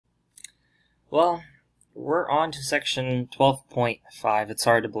Well, we're on to section 12.5. It's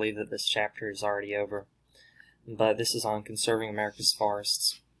hard to believe that this chapter is already over, but this is on conserving America's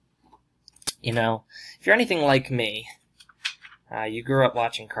forests. You know, if you're anything like me, you grew up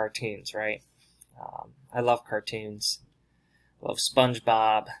watching cartoons, right? I love cartoons. Love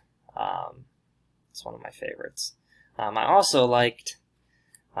SpongeBob. It's one of my favorites. I also liked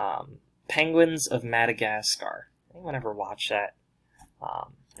Penguins of Madagascar. Anyone ever watch that?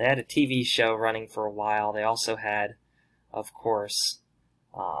 They had a TV show running for a while. They also had, of course,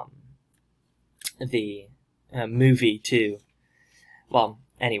 the movie, too. Well,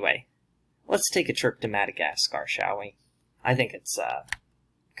 anyway, let's take a trip to Madagascar, shall we? I think it's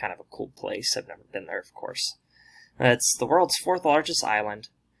kind of a cool place. I've never been there, of course. It's the world's 4th largest island,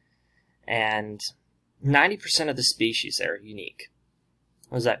 and 90% of the species there are unique.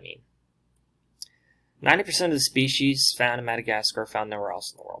 What does that mean? 90% of the species found in Madagascar are found nowhere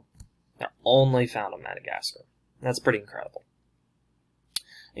else in the world. They're only found in Madagascar. That's pretty incredible.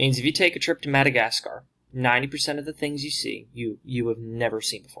 It means if you take a trip to Madagascar, 90% of the things you see, you have never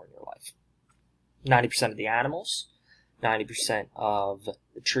seen before in your life. 90% of the animals, 90% of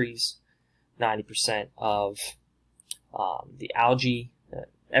the trees, 90% of the algae,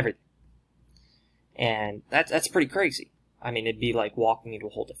 everything. And that's pretty crazy. I mean, it'd be like walking into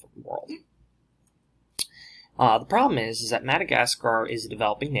a whole different world. The problem is that Madagascar is a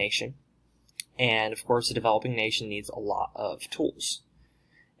developing nation, and of course a developing nation needs a lot of tools.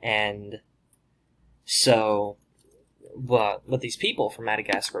 And so what these people from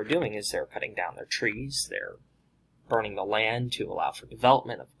Madagascar are doing is they're cutting down their trees, they're burning the land to allow for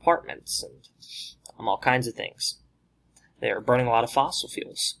development of apartments and all kinds of things. They're burning a lot of fossil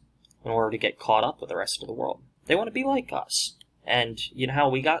fuels in order to get caught up with the rest of the world. They want to be like us. And you know how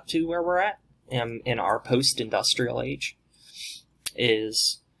we got to where we're at in our post-industrial age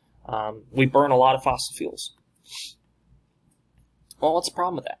is we burn a lot of fossil fuels. Well, what's the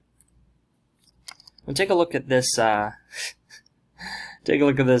problem with that? Well, take a look at this. Take a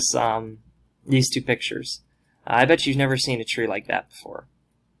look at this. These two pictures. I bet you've never seen a tree like that before,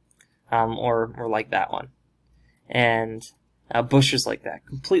 or like that one, and bushes like that,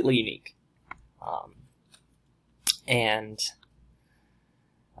 completely unique, and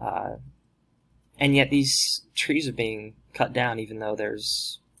yet these trees are being cut down, even though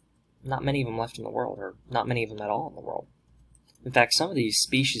there's not many of them left in the world, or not many of them at all in the world. In fact, some of these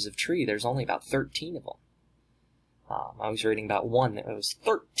species of tree, there's only about 13 of them. I was reading about one. There was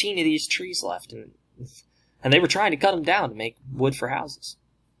 13 of these trees left, and they were trying to cut them down to make wood for houses.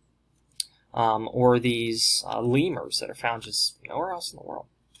 Or these lemurs that are found just nowhere else in the world.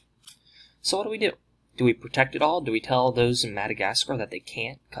 So what do? Do we protect it all? Do we tell those in Madagascar that they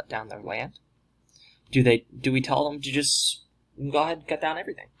can't cut down their land? Do we tell them to just go ahead and cut down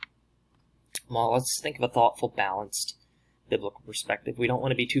everything? Well, let's think of a thoughtful, balanced, biblical perspective. We don't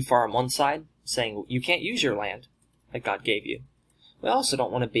want to be too far on one side, saying you can't use your land that God gave you. We also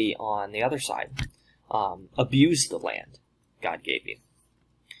don't want to be on the other side, abuse the land God gave you.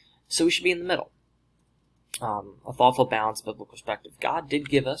 So we should be in the middle. A thoughtful, balanced, biblical perspective. God did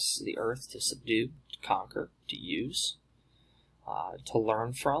give us the earth to subdue, to conquer, to use, to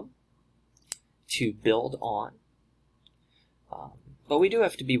learn from, to build on. But we do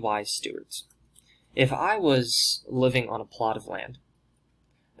have to be wise stewards. If I was living on a plot of land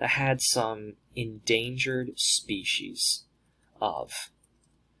that had some endangered species of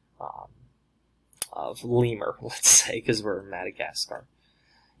lemur, let's say, because we're in Madagascar,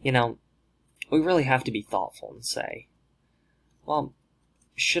 you know, we really have to be thoughtful and say, well,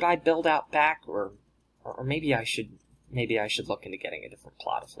 should I build out back, or maybe I should look into getting a different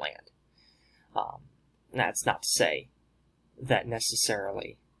plot of land. That's not to say that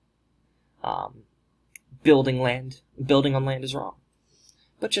necessarily building on land is wrong,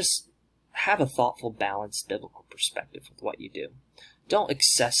 but just have a thoughtful, balanced, biblical perspective with what you do. Don't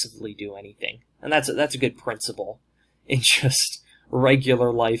excessively do anything, and that's a good principle in just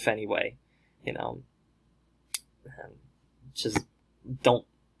regular life anyway. You know, just don't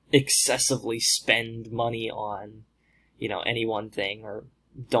excessively spend money on, any one thing, or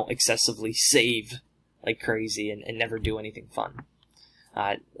don't excessively save like crazy and never do anything fun.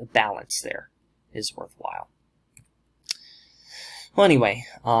 A balance there is worthwhile. Well, anyway,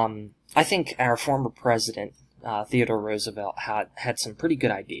 I think our former president, Theodore Roosevelt, had some pretty good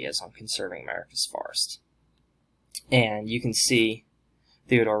ideas on conserving America's forests. And you can see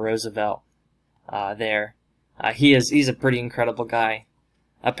Theodore Roosevelt there. He's a pretty incredible guy.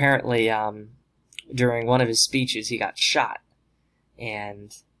 Apparently, during one of his speeches, he got shot,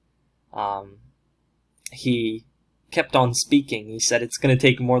 and he kept on speaking. He said it's going to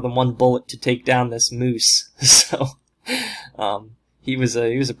take more than one bullet to take down this moose. So he was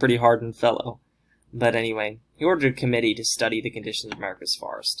a pretty hardened fellow. But anyway, he ordered a committee to study the conditions of America's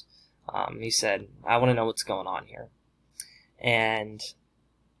forest. He said, I want to know what's going on here. And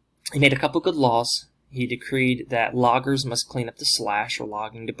he made a couple good laws. He decreed that loggers must clean up the slash or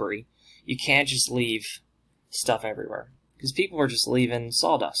logging debris. You can't just leave stuff everywhere, because people were just leaving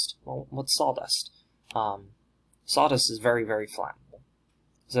sawdust. Well, what's sawdust? Sawdust is very, very flammable.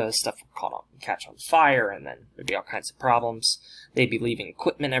 So stuff would catch on fire, and then there'd be all kinds of problems. They'd be leaving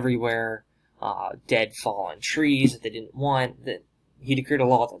equipment everywhere, dead fallen trees that they didn't want. He decreed a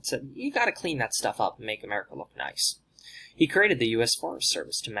law that said, you got to clean that stuff up and make America look nice. He created the U.S. Forest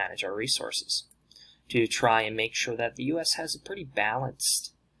Service to manage our resources, to try and make sure that the U.S. has a pretty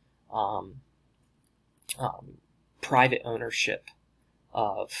balanced private ownership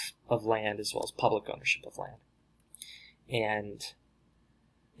of land as well as public ownership of land. And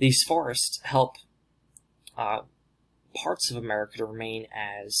these forests help parts of America to remain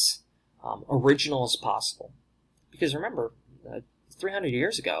as original as possible. Because remember, 300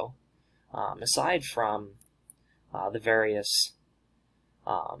 years ago, aside from the various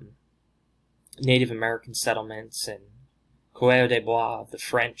Native American settlements and Coeur des Bois of the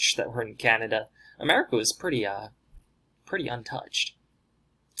French that were in Canada, America was pretty untouched.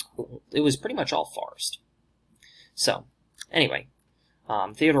 It was pretty much all forest. So, anyway,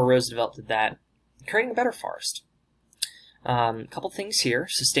 Theodore Roosevelt did that, creating a better forest. A couple things here.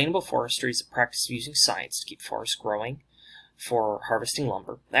 Sustainable forestry is a practice of using science to keep forests growing for harvesting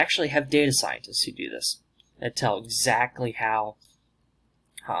lumber. They actually have data scientists who do this that tell exactly how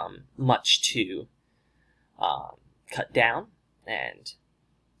much to cut down and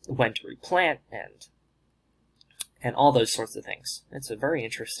when to replant and all those sorts of things. It's a very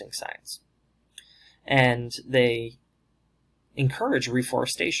interesting science. And they encourage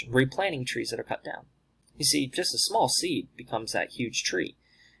reforestation, replanting trees that are cut down. You see, just a small seed becomes that huge tree.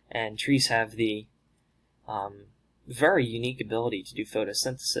 And trees have the very unique ability to do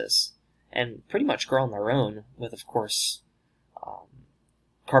photosynthesis and pretty much grow on their own with, of course,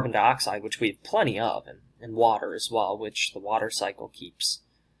 carbon dioxide, which we have plenty of, and water as well, which the water cycle keeps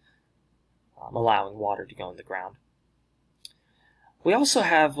allowing water to go in the ground. We also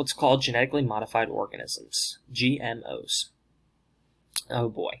have what's called genetically modified organisms, GMOs. Oh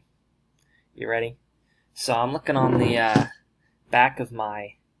boy. You ready? So I'm looking on the back of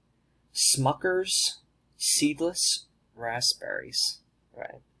my Smucker's seedless raspberries,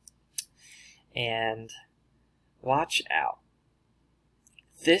 right? And watch out.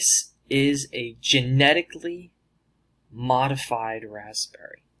 This is a genetically modified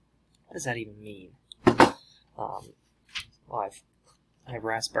raspberry. What does that even mean? Well, I have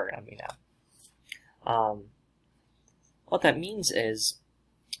raspberry on me now. What that means is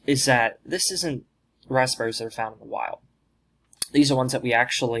that this isn't raspberries that are found in the wild. These are ones that we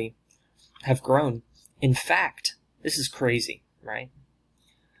actually have grown. In fact, this is crazy, right?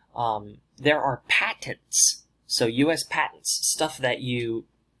 There are patents, so U.S. patents, stuff that you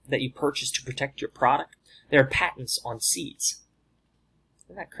purchase to protect your product. There are patents on seeds.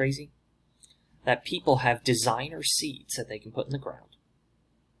 Isn't that crazy? That people have designer seeds that they can put in the ground.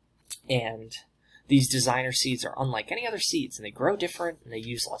 And these designer seeds are unlike any other seeds, and they grow different, and they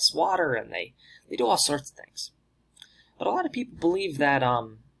use less water, and they do all sorts of things. But a lot of people believe that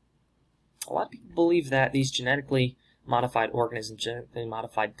these genetically modified organisms, genetically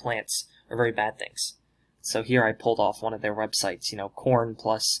modified plants, are very bad things. So here I pulled off one of their websites, corn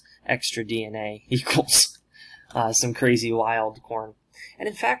plus extra DNA equals some crazy wild corn. And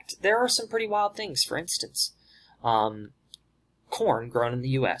in fact, there are some pretty wild things. For instance, corn grown in the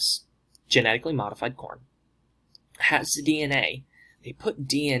U.S., genetically modified corn, has the DNA. They put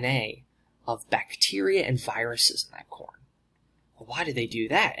DNA of bacteria and viruses in that corn. Well, why do they do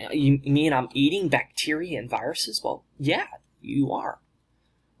that? You mean I'm eating bacteria and viruses? Well, yeah, you are.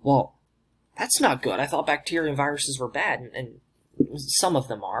 Well, that's not good. I thought bacteria and viruses were bad, and some of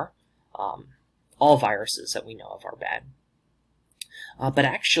them are. All viruses that we know of are bad. But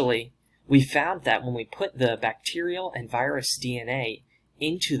actually, we found that when we put the bacterial and virus DNA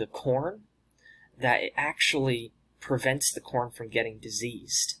into the corn, that it actually prevents the corn from getting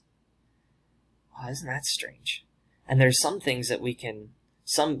diseased. Oh, isn't that strange? And there's some things that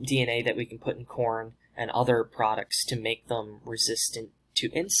some DNA that we can put in corn and other products to make them resistant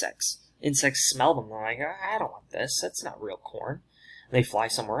to insects. Insects smell them, they're like, I don't want this, that's not real corn. And they fly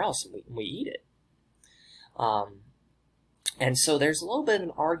somewhere else and we eat it. And so there's a little bit of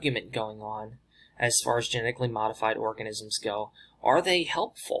an argument going on as far as genetically modified organisms go. Are they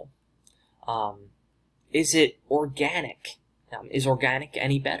helpful? is it organic? Is organic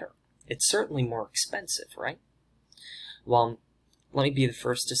any better? It's certainly more expensive, right? Well, let me be the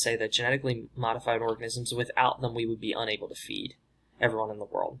first to say that genetically modified organisms, without them, we would be unable to feed everyone in the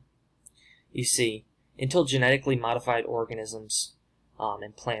world. You see, until genetically modified organisms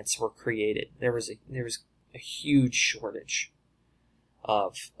and plants were created, there was a huge shortage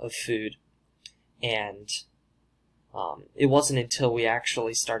of food, and it wasn't until we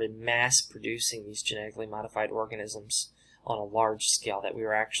actually started mass producing these genetically modified organisms on a large scale that we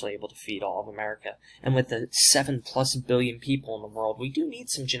were actually able to feed all of America. And with the 7+ billion people in the world, we do need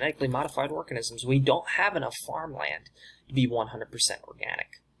some genetically modified organisms. We don't have enough farmland to be 100% organic.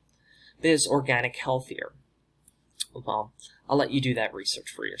 But is organic healthier? Well, I'll let you do that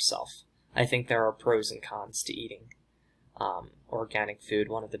research for yourself. I think there are pros and cons to eating organic food.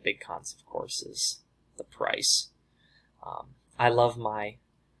 One of the big cons, of course, is the price. I love my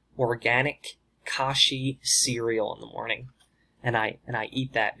organic Kashi cereal in the morning, and I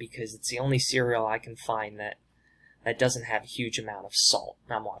eat that because it's the only cereal I can find that doesn't have a huge amount of salt.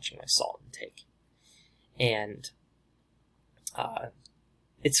 I'm watching my salt intake, and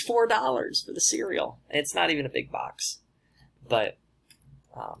it's $4 for the cereal. It's not even a big box, but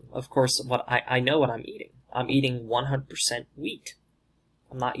of course, what I know what I'm eating. I'm eating 100% wheat.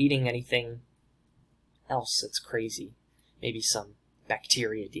 I'm not eating anything else that's crazy. Maybe some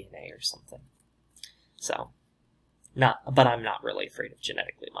bacteria DNA or something. So, but I'm not really afraid of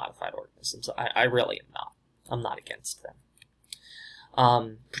genetically modified organisms. I really am not. I'm not against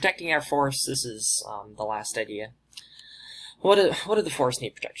them. Protecting our forests, this is the last idea. What do the forests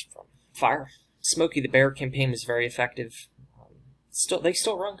need protection from? Fire. Smokey the Bear campaign was very effective. They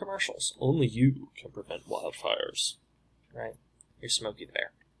still run commercials. Only you can prevent wildfires. Right? You're Smokey the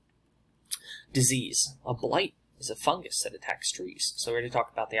Bear. Disease. A blight is a fungus that attacks trees. So we're going to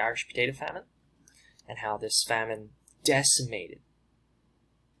talk about the Irish potato famine, and how this famine decimated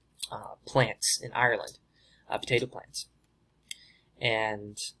plants in Ireland, potato plants.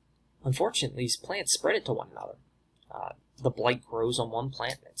 And unfortunately, these plants spread it to one another. The blight grows on one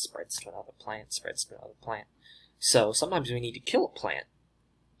plant, and spreads to another plant, spreads to another plant. So sometimes we need to kill a plant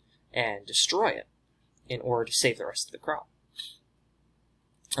and destroy it in order to save the rest of the crop.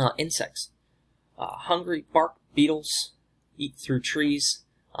 Insects. Hungry bark beetles eat through trees.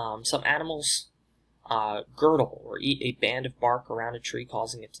 Some animals girdle or eat a band of bark around a tree,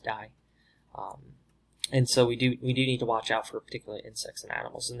 causing it to die. And so we do need to watch out for particular insects and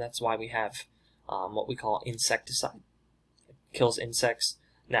animals, and that's why we have what we call insecticide. It kills insects.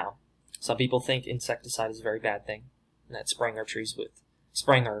 Now, some people think insecticide is a very bad thing, and that spraying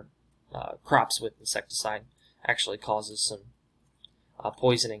our crops with insecticide actually causes some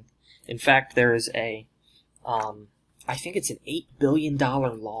poisoning. In fact, there is a I think it's an $8 billion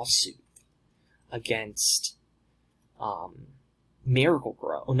lawsuit against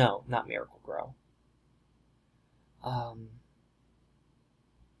Miracle-Gro. Oh, no, not Miracle-Gro.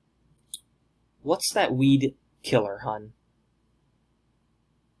 What's that weed killer, hun?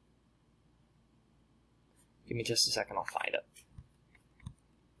 Give me just a second, I'll find it.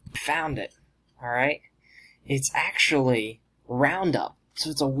 Found it. Alright? It's actually Roundup.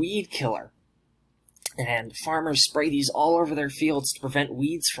 So it's a weed killer. And farmers spray these all over their fields to prevent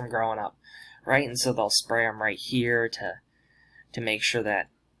weeds from growing up. Right? And so they'll spray them right here to make sure that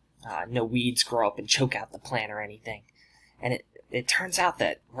no weeds grow up and choke out the plant or anything. And it turns out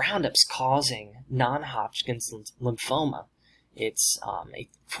that Roundup's causing non-Hodgkin's lymphoma. It's a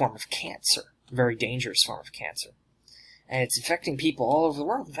form of cancer, a very dangerous form of cancer. And it's affecting people all over the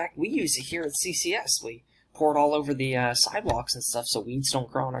world. In fact, we use it here at CCS. We pour it all over the sidewalks and stuff so weeds don't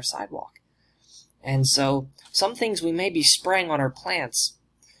grow on our sidewalk. And so some things we may be spraying on our plants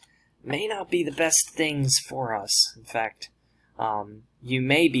may not be the best things for us. In fact, you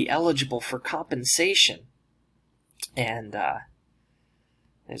may be eligible for compensation. And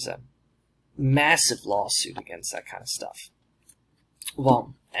there's a massive lawsuit against that kind of stuff.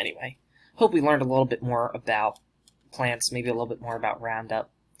 Well, anyway, hope we learned a little bit more about plants, maybe a little bit more about Roundup,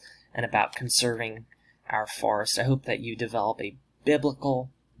 and about conserving our forest. I hope that you develop a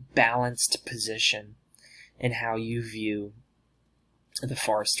biblical, balanced position in how you view the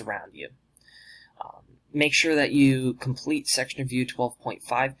forest around you. Make sure that you complete Section Review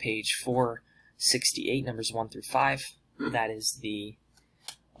 12.5, page 468, numbers 1 through 5. That is the,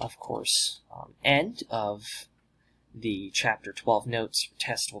 of course, end of the Chapter 12 notes. Your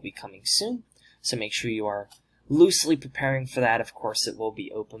test will be coming soon, so make sure you are loosely preparing for that. Of course, it will be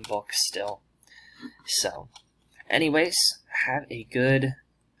open book still. So, anyways, have a good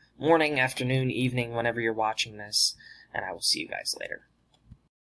morning, afternoon, evening, whenever you're watching this, and I will see you guys later.